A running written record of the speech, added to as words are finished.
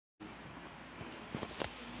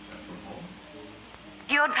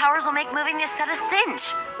geode powers will make moving this set a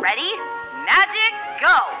cinch. Ready? Magic,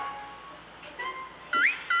 go!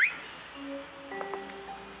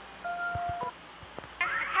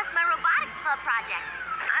 To test my robotics club project.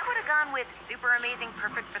 I would have gone with super amazing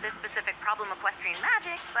perfect for this specific problem equestrian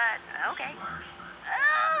magic, but okay.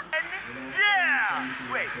 Yeah!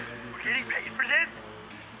 Wait, we're getting paid for this?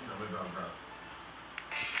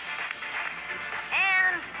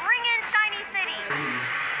 And bring in Shiny City.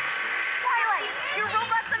 Twilight, your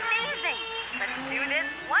robot's amazing. Let's do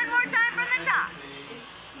this one more time from the top.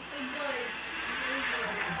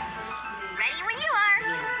 Ready when you are.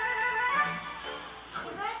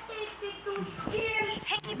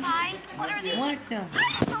 Pinkie Pie, what are these? What's them?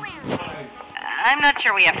 Balloons. I'm not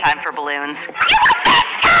sure we have time for balloons. There's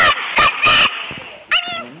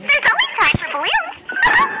always time for balloons.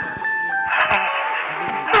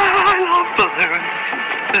 I love balloons.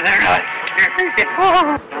 They're not scary.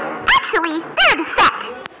 Actually, they're the set.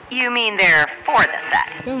 You mean they're for the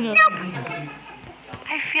set? No, no.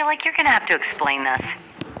 I feel like you're gonna have to explain this.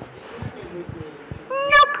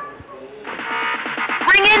 Nope.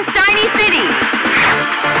 Bring in Shiny City!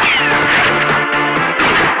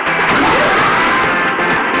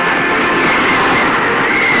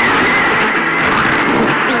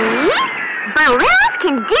 Balloons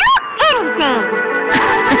can do anything!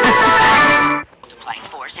 Multiplying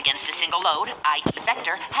force against a single load, i.e.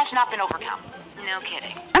 vector, has not been overcome. No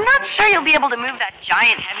kidding. I'm not sure you'll be able to move that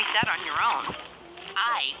giant heavy set on your own.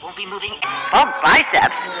 I won't be moving. Oh,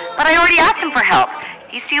 biceps. But I already asked him for help.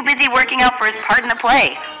 He's too busy working out for his part in the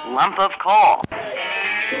play, Lump of Coal.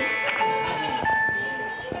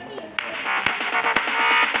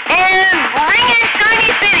 And bring in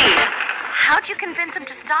Shiny City! How'd you convince him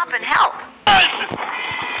to stop and help?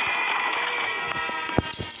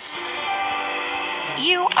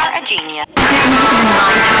 You are a genius.